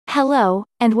Hello,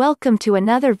 and welcome to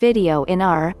another video in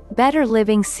our Better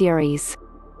Living series.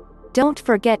 Don't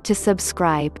forget to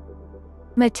subscribe.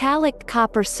 Metallic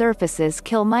copper surfaces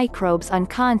kill microbes on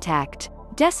contact,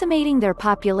 decimating their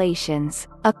populations,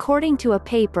 according to a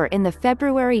paper in the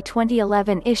February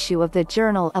 2011 issue of the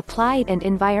journal Applied and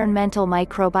Environmental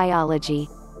Microbiology.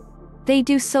 They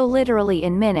do so literally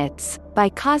in minutes, by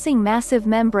causing massive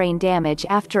membrane damage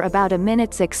after about a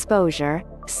minute's exposure,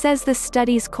 says the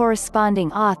study's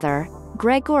corresponding author,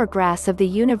 Gregor Grass of the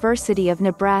University of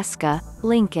Nebraska,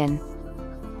 Lincoln.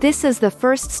 This is the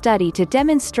first study to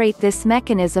demonstrate this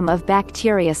mechanism of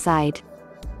bactericide.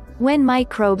 When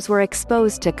microbes were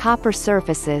exposed to copper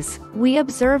surfaces, we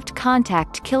observed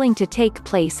contact killing to take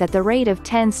place at the rate of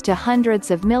tens to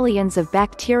hundreds of millions of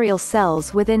bacterial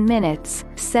cells within minutes,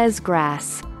 says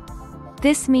Grass.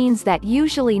 This means that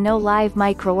usually no live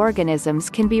microorganisms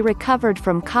can be recovered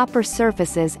from copper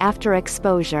surfaces after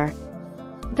exposure.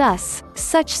 Thus,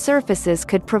 such surfaces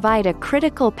could provide a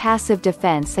critical passive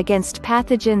defense against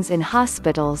pathogens in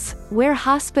hospitals, where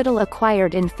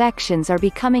hospital-acquired infections are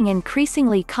becoming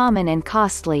increasingly common and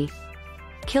costly,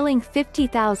 killing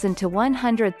 50,000 to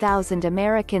 100,000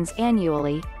 Americans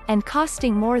annually, and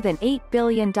costing more than $8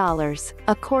 billion,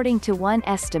 according to one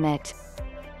estimate.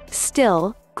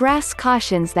 Still, Grass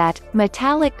cautions that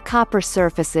metallic copper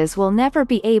surfaces will never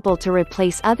be able to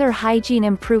replace other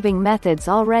hygiene-improving methods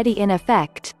already in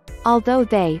effect, although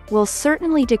they will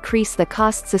certainly decrease the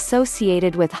costs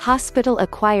associated with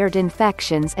hospital-acquired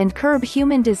infections and curb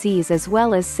human disease as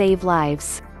well as save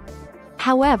lives.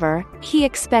 However, he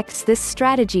expects this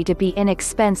strategy to be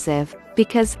inexpensive,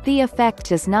 because the effect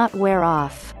does not wear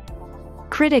off.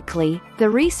 Critically, the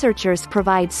researchers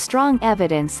provide strong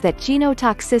evidence that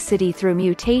genotoxicity through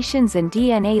mutations and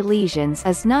DNA lesions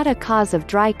is not a cause of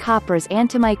dry copper's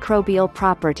antimicrobial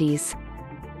properties.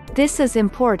 This is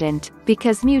important,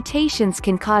 because mutations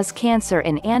can cause cancer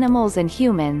in animals and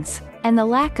humans, and the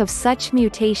lack of such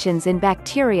mutations in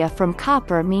bacteria from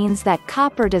copper means that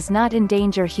copper does not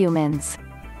endanger humans.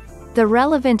 The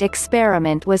relevant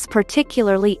experiment was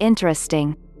particularly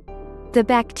interesting. The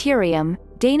bacterium,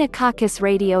 Deinococcus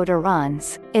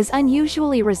radiodurans, is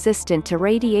unusually resistant to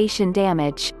radiation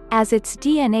damage, as its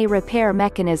DNA repair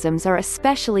mechanisms are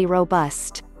especially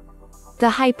robust.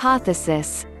 The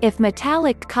hypothesis: if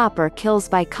metallic copper kills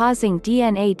by causing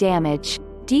DNA damage,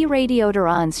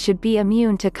 radiodurans should be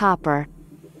immune to copper.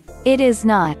 It is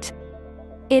not.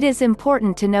 It is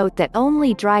important to note that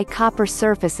only dry copper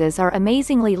surfaces are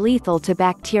amazingly lethal to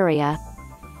bacteria.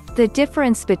 The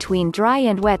difference between dry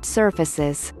and wet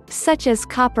surfaces, such as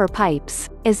copper pipes,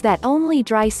 is that only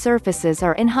dry surfaces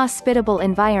are inhospitable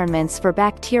environments for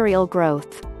bacterial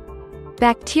growth.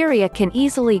 Bacteria can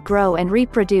easily grow and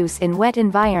reproduce in wet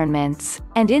environments,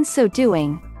 and in so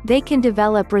doing, they can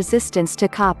develop resistance to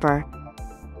copper.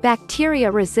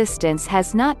 Bacteria resistance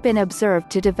has not been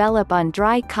observed to develop on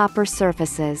dry copper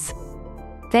surfaces.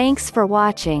 Thanks for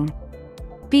watching.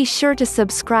 Be sure to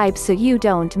subscribe so you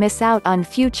don't miss out on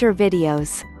future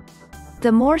videos.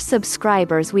 The more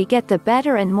subscribers we get, the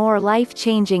better and more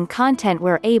life-changing content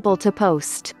we're able to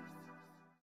post.